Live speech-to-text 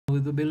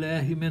أعوذ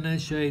بالله من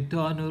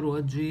الشيطان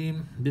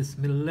الرجيم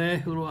بسم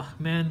الله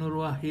الرحمن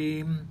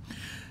الرحيم.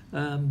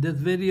 This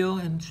video,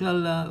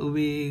 inshallah,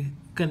 we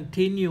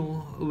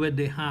continue with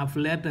the half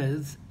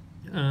letters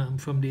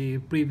from the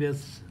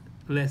previous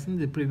lesson,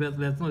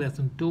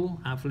 lesson 2,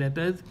 half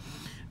letters.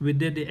 We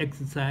did the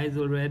exercise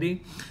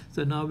already,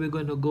 so now we're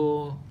going to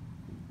go.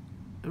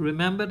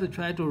 Remember to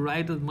try to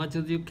write as much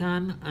as you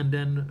can and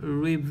then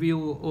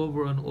review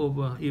over and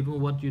over, even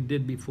what you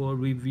did before.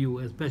 Review,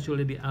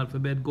 especially the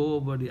alphabet. Go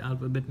over the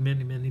alphabet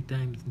many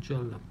times,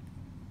 inshallah.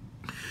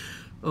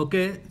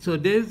 Okay, so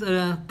these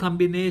are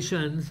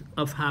combinations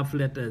of half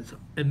letters.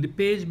 In the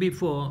page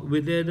before, we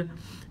did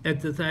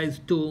exercise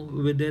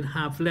 2, we did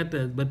half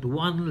letters, but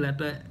one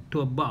letter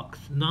to a box.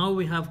 Now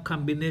we have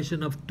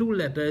combination of 2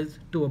 letters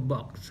to a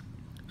box.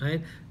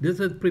 Right?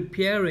 This is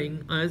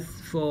preparing us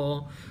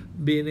for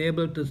being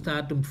able to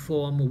start to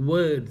form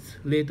words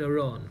later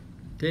on,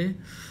 okay,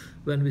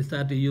 when we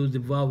start to use the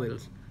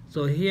vowels.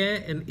 So here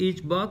in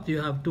each box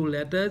you have 2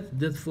 letters.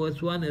 This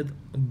first one is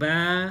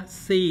ba,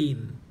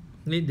 sin.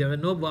 There are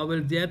no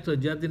vowels yet, so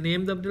just the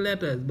names of the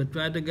letters, but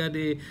try to get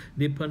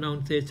the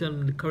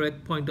pronunciation, the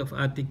correct point of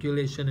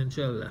articulation,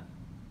 inshallah.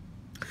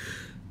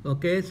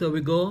 Okay, so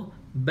we go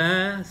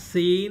ba,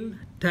 sin,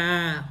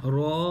 ta,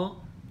 ra,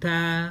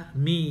 ta,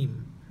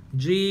 mim.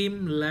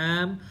 Jim,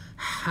 lam,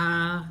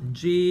 ha,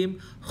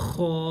 jim,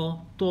 kho,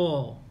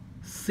 to,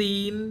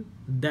 sin,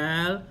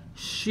 dal,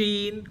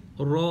 shin,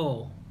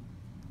 ro.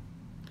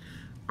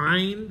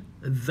 Ain,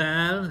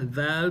 zal,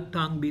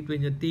 tongue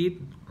between your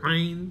teeth,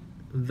 ain,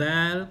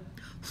 zal,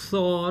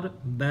 sor,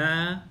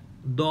 ba,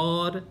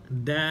 dor,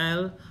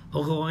 dal,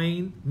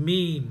 ghoin,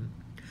 mim.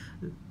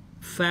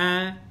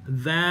 Fa,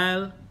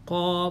 zal,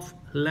 qaf,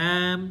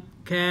 lam,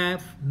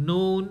 kaf,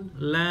 noon,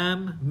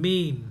 lam,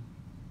 mim.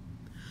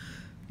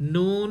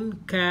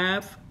 Noon,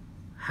 kaf,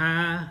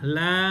 ha,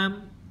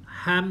 lam,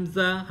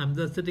 hamza.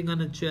 Hamza sitting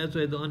on a chair, so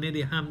it's only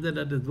the hamza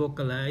that is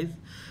vocalized.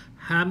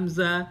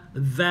 Hamza,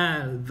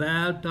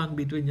 zal, tongue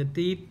between your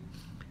teeth.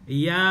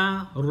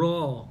 Ya,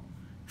 ro.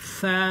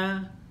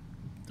 Fa,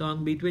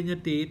 tongue between your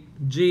teeth.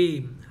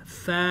 Jim,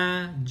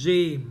 fa,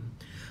 jim.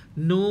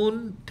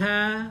 Noon,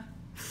 ta,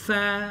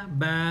 fa,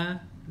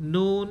 ba.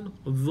 Noon,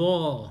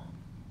 vo.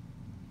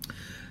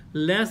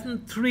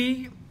 Lesson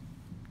 3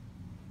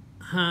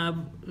 have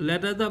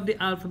letters of the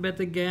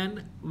alphabet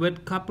again with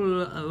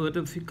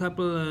a few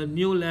couple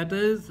new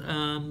letters,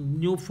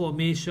 new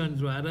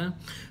formations rather.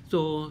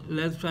 So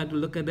let's try to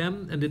look at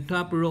them. In the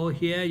top row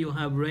here you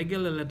have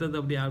regular letters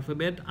of the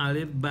alphabet: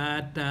 alif,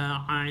 ba,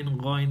 ta, ain,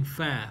 ghain,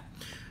 fa.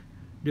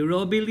 The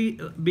row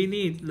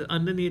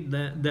underneath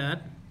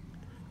that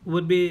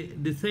would be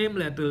the same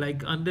letter,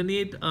 like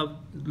underneath of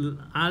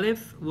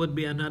alif would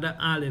be another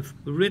alif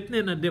written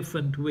in a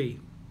different way.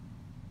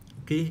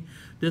 Okay,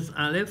 this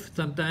alif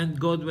sometimes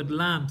goes with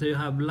lam, so you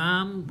have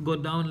lam go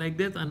down like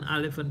this and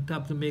alif on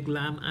top to make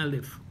lam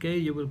alif. Okay,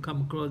 you will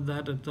come across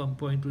that at some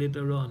point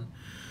later on.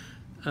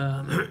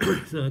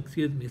 So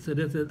excuse me. So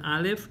this is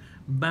alif,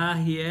 ba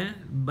here,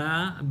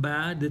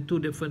 ba, the 2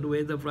 different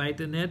ways of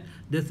writing it.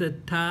 This is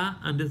ta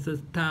and this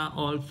is ta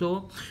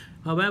also.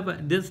 However,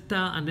 this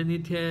ta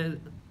underneath here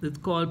is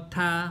called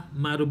ta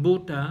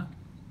marbuta,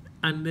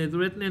 and it's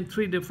written in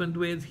 3 different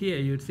ways here.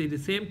 You see the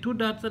same 2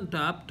 dots on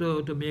top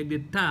to make the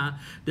ta.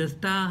 This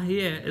ta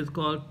here is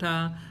called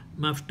ta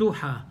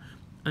maftuha,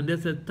 and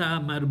this is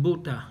ta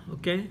marbuta.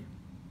 Okay,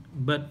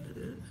 but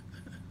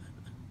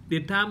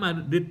the ta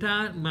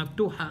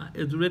maftuha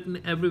is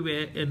written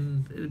everywhere,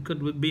 it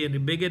could be in the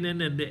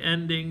beginning and the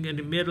ending and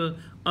the middle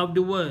of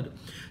the word.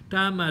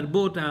 Ta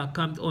marbuta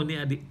comes only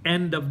at the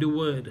end of the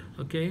word.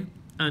 Okay,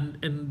 and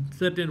in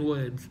certain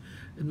words,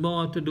 it's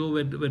more to do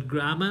with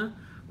grammar,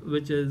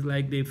 which is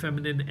like the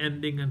feminine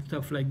ending and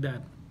stuff like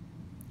that.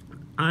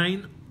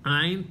 Ain,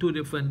 2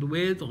 different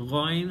ways.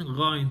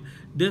 Ghoin.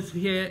 This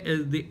here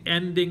is the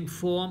ending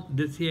form.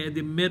 This here is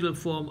the middle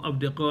form of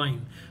the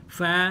ghoin.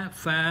 Fa.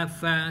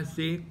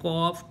 See,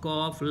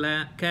 qaf,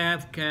 la,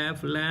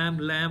 kaf,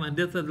 lam, and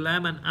this is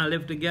lam and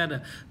alif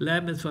together.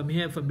 Lam is from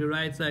here, from the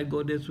right side,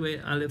 go this way.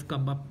 Alif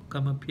come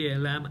up here.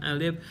 Lam,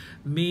 alif,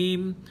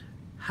 mim,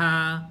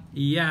 ha,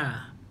 ya.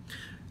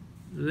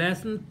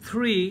 Lesson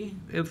 3,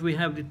 if we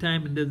have the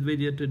time in this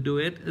video to do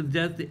it, is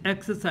just the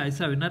exercise.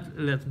 Sorry, not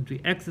lesson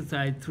 3.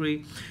 Exercise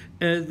 3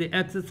 is the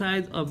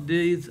exercise of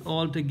these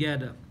all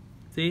together.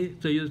 See,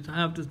 so you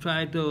have to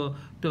try to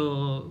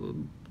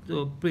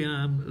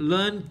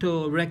learn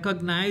to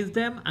recognize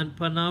them and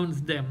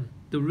pronounce them,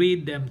 to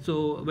read them.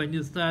 So when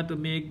you start to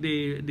make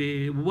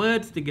the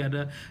words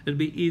together, it'll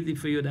be easy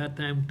for you that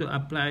time to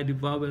apply the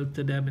vowels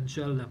to them,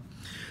 inshallah.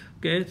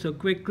 Okay, so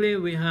quickly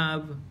we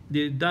have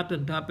the dot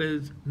on top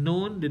is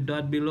noon, the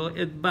dot below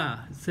is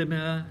ba,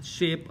 similar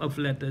shape of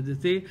letters. You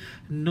see,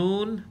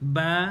 noon,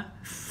 ba,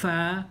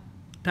 fa,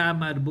 ta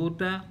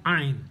marbuta,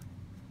 ain,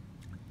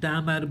 ta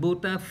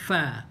marbuta,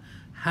 fa,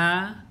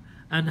 ha,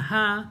 and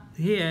ha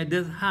here,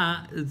 this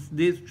ha is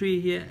these 3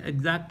 here,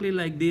 exactly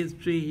like these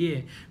 3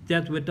 here,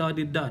 just without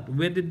the dot.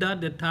 With the dot,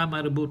 the ta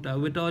marbuta,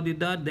 without the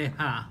dot, the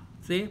ha.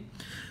 See,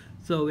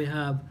 so we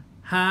have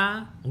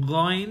Ha,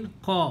 Ghoin,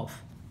 Qaf.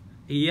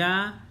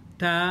 Ya,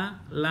 Ta,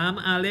 Lam,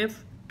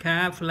 Alif,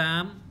 Kaf,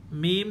 Lam,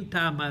 Mim,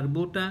 Ta,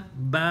 Marbuta,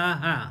 Ba,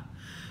 Ha.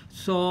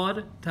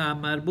 Sod, Ta,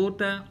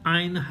 Marbuta,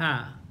 Ain,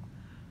 Ha.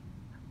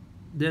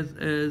 This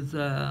is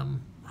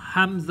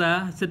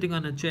Hamza sitting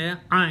on a chair.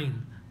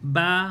 Ain,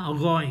 Ba,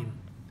 Ghoin.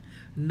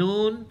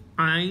 Noon,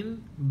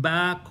 Ain,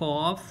 Ba,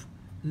 Qaf.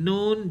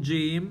 Noon,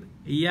 Jim,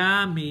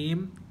 Ya,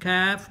 Mim,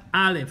 Kaf,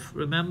 Alif.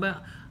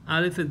 Remember,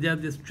 Alif is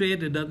just the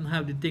straight, it doesn't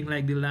have the thing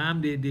like the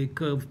lam, the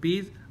curved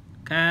piece.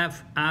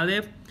 Kaf,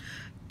 Alif.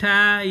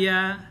 Ta,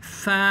 Ya,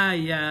 Fa,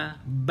 Ya,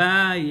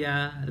 Ba,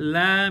 Ya,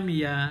 Lam,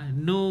 Ya,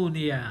 Noon,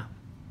 Ya.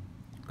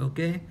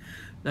 Okay,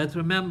 let's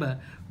remember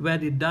where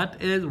the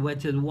dot is,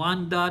 which is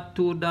 1 dot,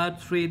 2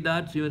 dots, 3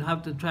 dots. You would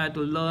have to try to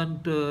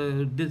learn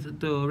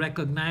to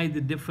recognize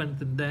the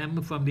difference in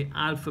them from the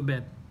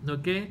alphabet.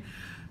 Okay,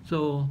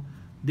 so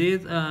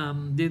these are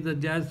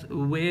just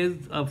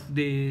ways of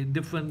the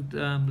different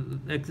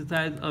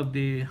exercise of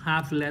the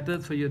half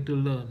letters for you to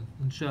learn,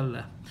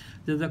 inshallah.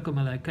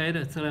 Jazakumullah khair.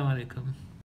 Assalamu alaikum.